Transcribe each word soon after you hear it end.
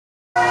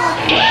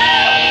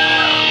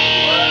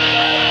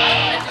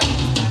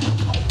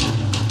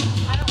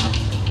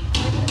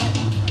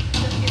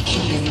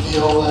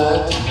feel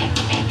that.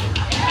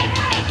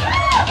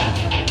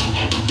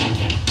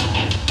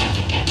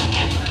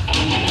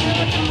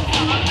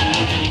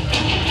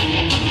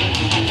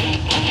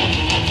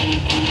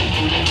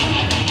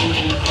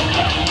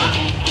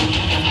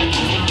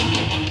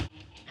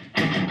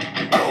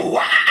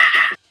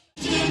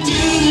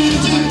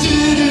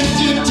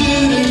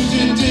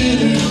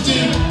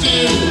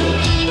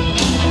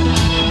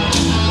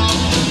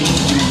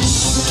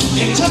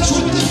 In touch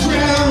with the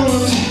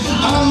ground,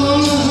 I'm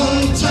on the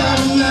hunt,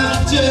 time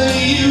after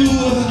you.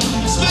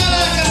 Smell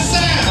like a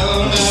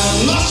sound,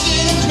 I'm lost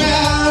in a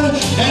crowd,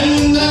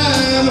 and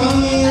I'm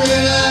hungry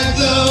like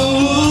the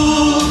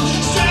wolf.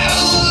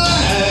 Straddle the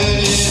line,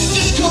 it's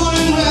discord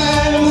and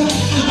rhyme.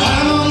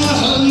 I'm on the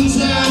hunt,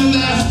 time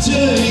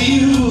after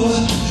you.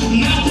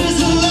 Mouth is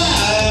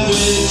alive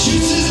with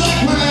juices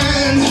like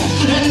wine,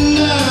 and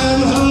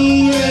I'm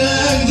hungry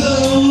like the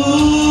wolf.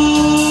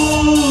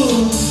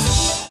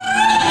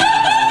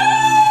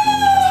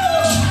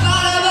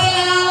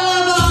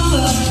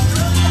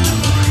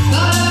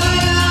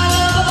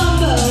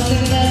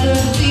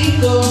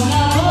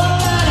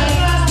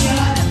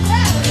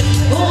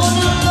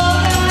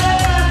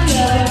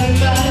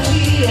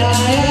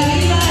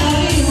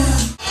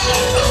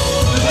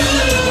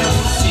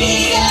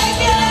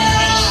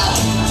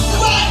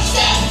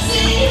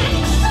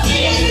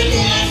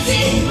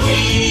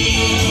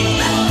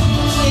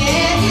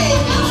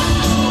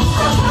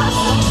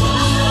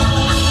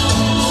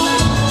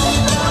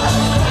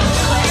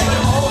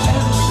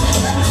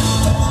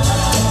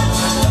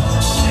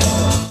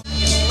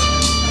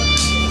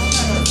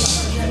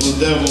 The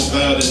devil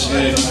bowed his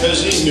head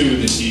because he knew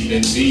that he'd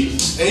been beat,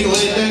 and he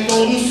laid that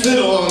golden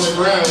fiddle on the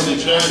ground at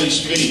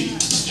Johnny's feet.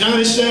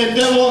 Johnny said,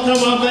 "Devil, I'll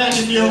come on back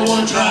if you ever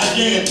want to try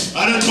again.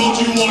 I done told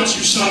you once,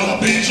 you son of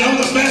a bitch, I'm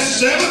the best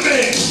it's ever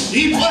been."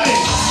 He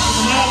played.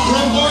 Now,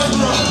 Brentwood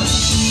Run.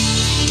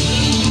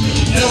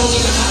 Devil's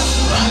in the house,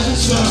 the rising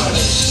sun.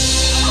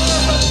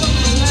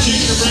 Cheek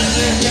your breath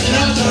and get it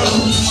out,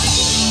 though.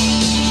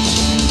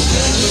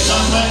 Never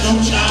come back, no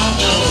child,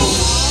 no.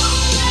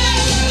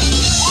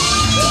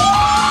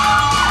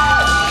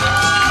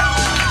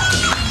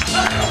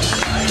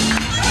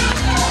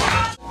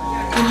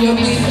 You'll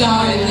be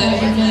sorry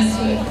that you messed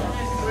with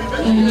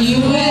the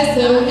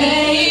USA.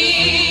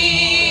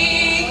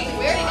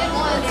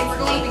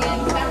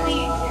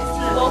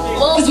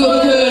 Cause we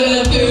could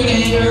have food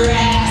in your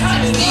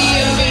ass. It's the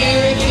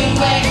American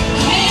way.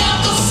 And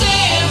Uncle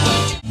Sam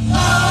put you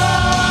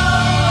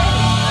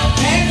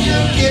And you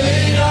give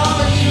it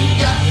all you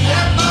got.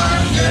 That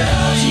burn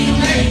girl, you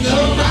make the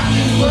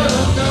rockin'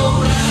 world go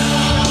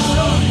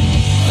round.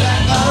 That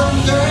burn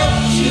girl,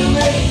 you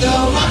make the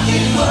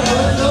rockin'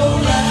 world go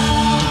round.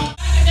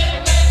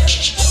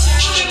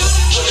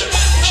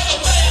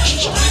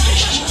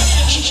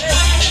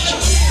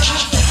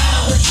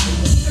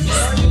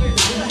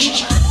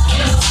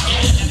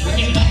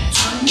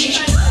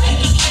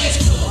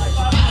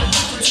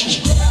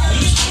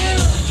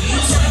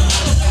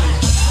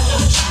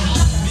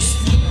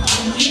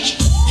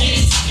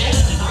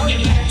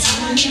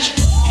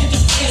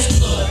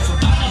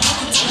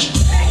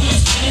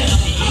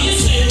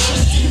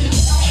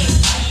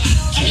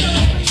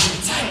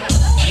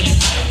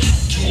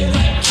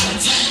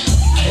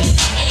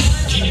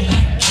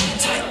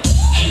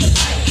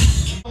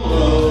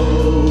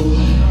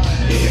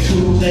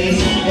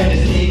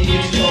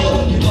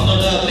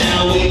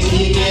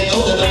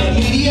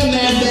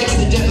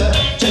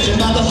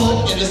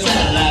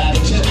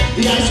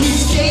 The ice we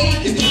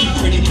skate is getting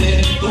pretty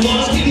thin. The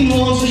water's getting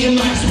warm, so you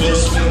might as well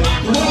swim.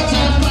 The water's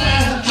on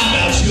fire, how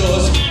about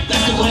yours?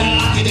 That's the way I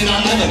like it, and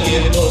I'll never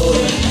get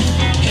bored.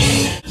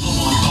 Hey, come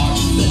on,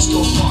 Barbie, let's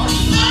go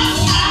party.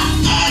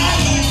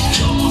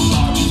 Come on,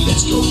 Barbie,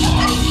 let's go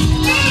party.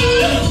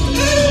 Come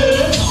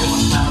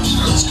on, Barbie,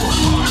 let's go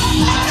party.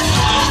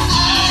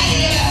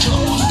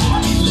 Come on,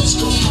 Barbie, let's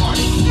go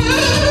party.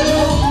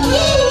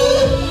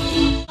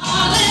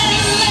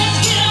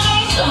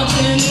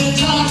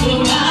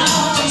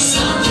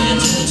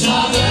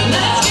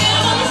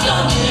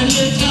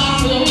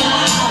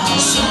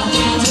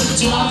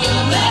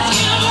 let's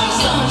get on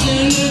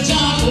something to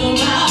talk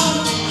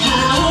about.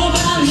 How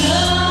about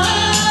love?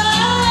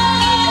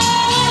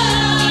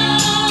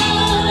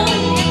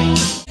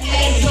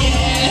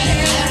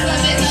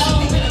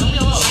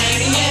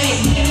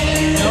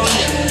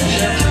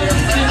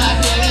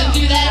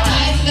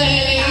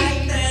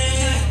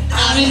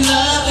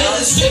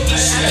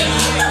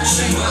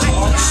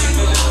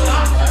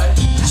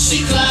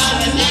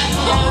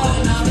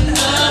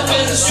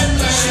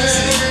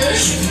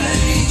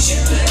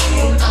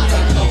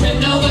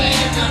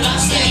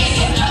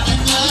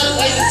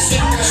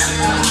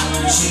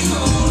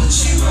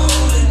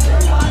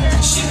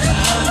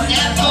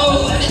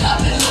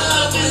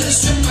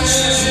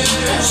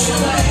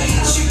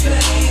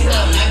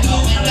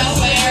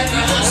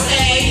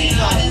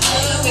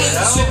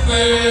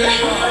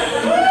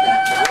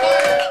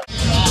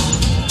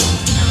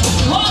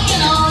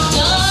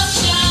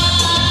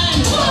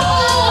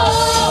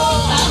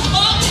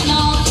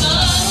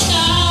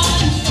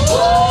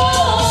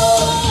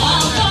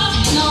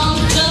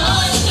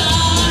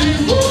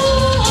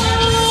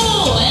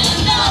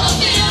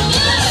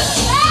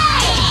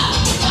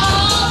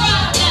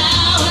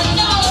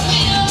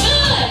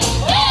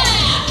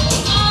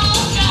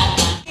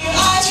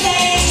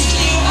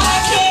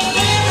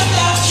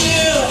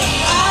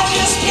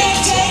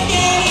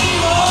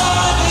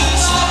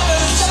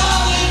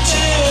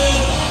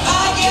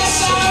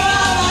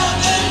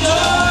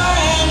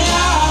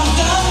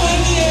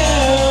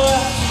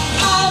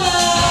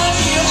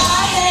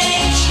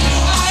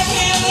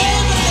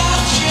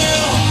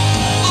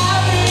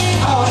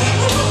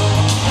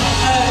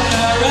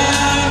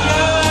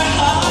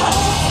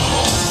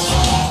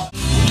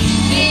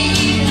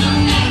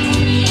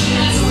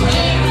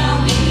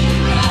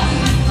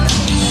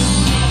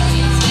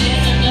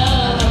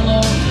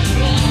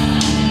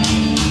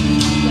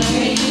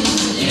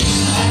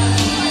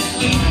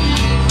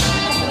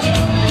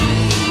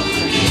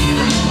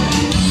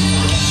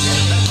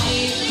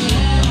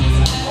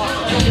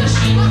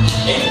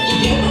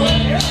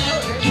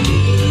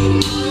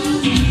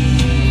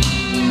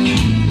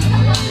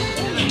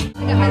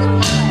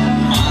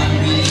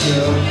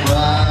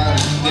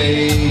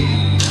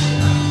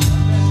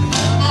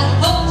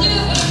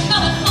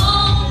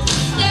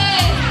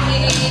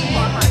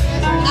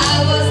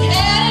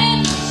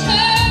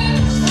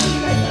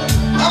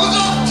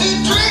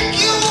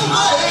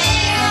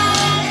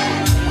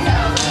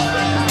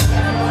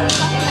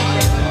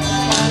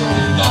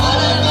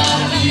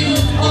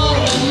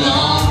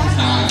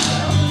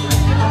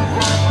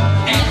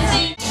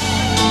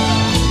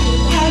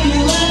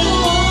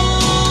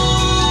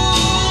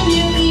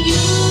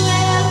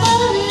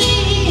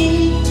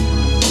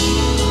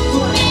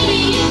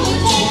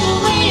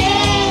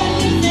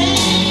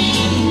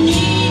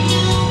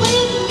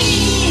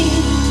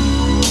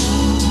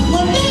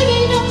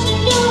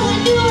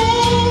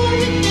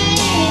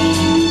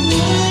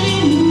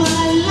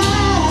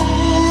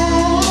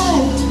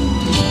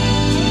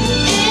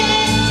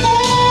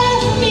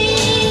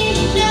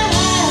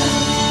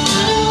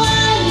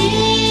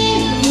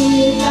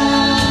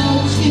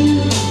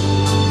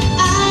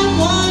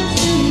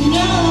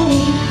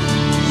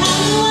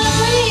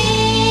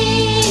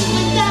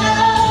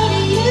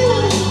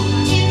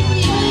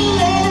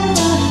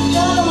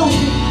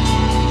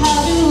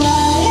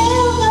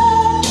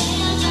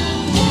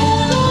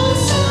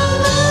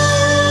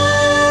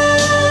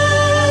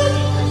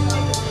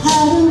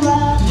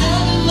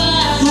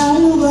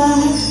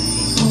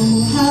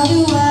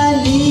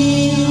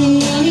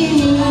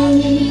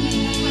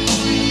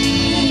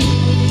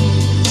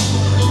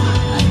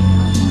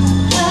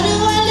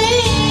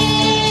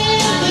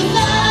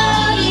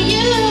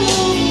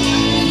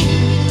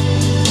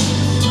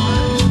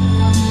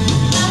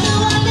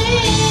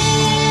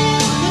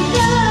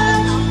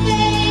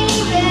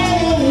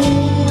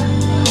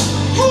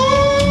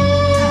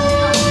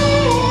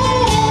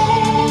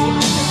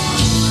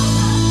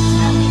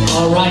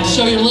 All right,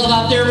 show your love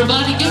out there,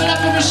 everybody. Give it up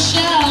for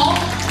Michelle.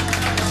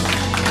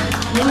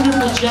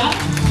 Wonderful job.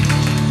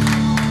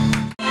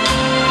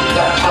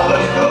 The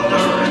colors of the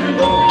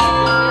rainbow,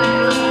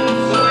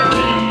 so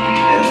green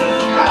in the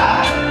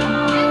sky,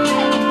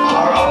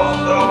 are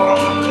also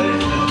on the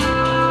faces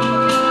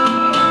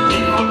of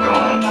people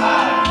going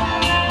by.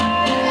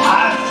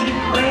 I see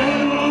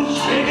friends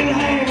shaking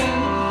hands,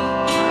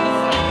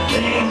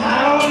 saying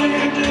how do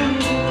you do.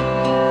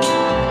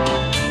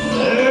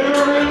 They're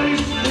really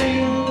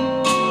saying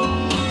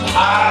I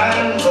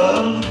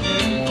love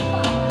you.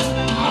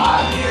 I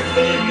hear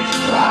babies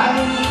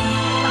crying.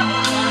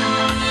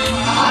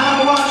 I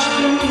watched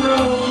them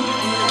grow.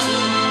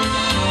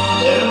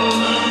 They'll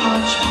learn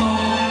much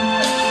more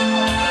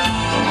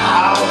and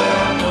how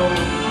they'll know.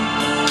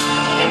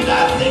 And I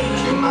think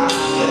to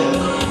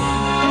myself,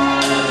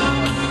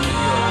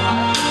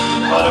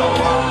 what a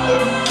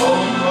wonderful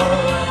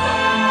world.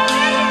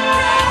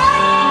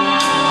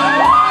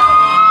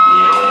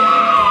 Yeah,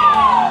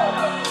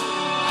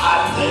 I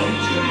think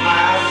to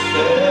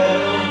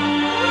myself,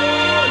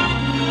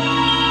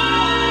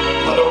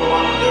 what a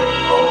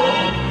wonderful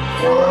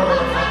world.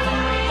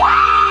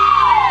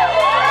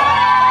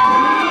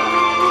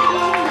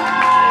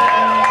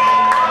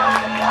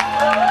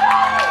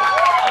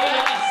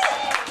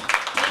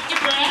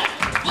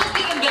 We'll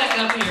get him back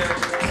up here.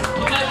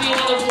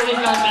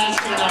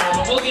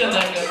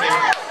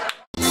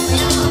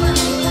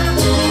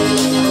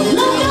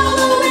 Look all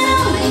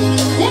around,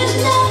 there's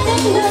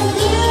nothing but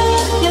blue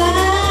skies.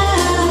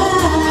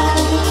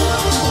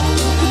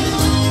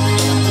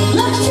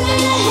 Look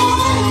straight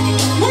ahead,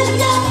 there's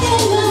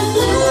nothing but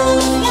blue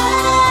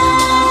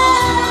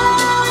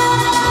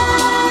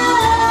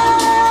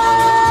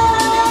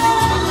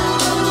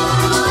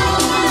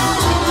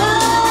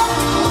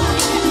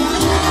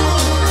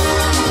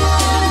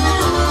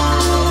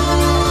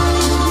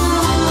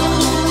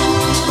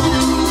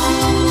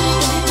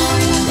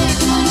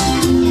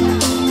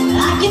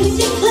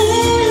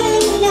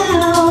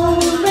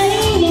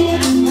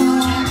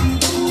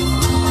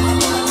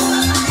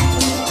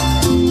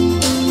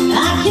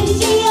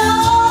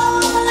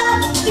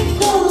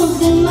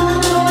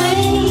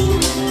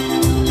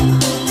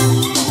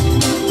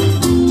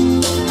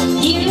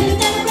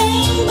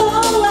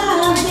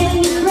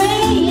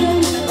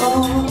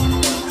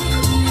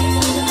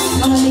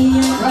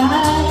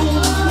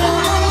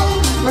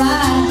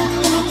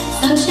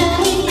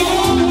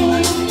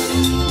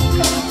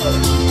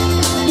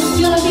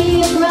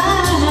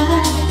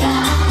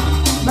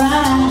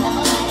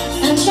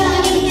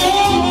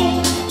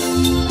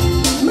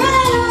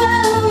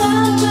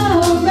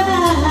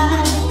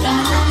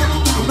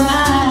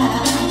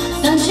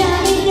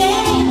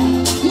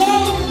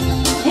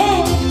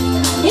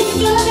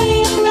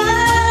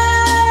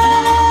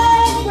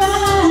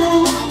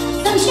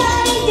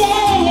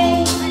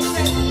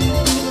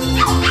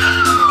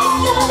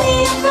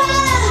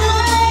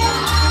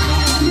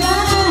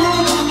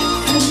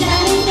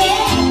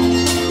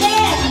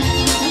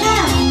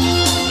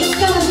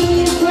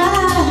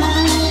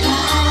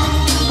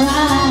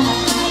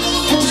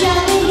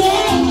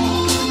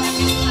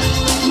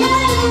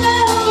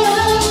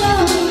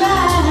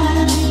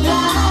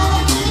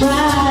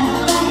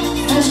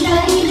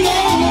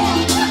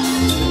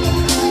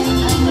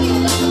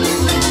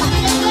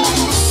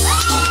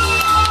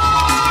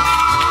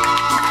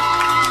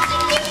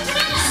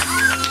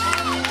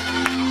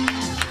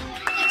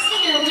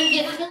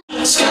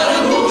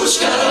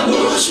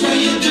Scaramouche, will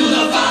you do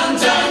the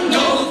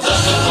fandango?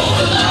 Thunderbolt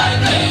and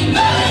lightning,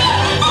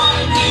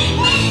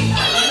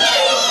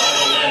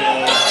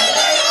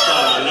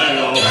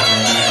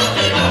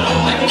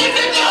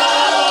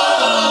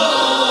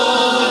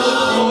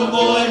 oh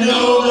boy,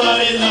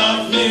 nobody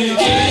loved me.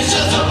 He's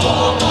just a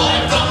poor boy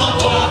from a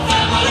poor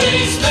family,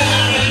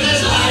 sparing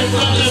his life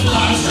from this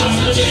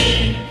monstrosity.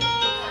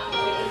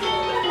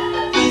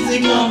 Easy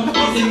come,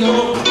 easy go,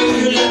 will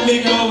you let me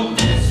go?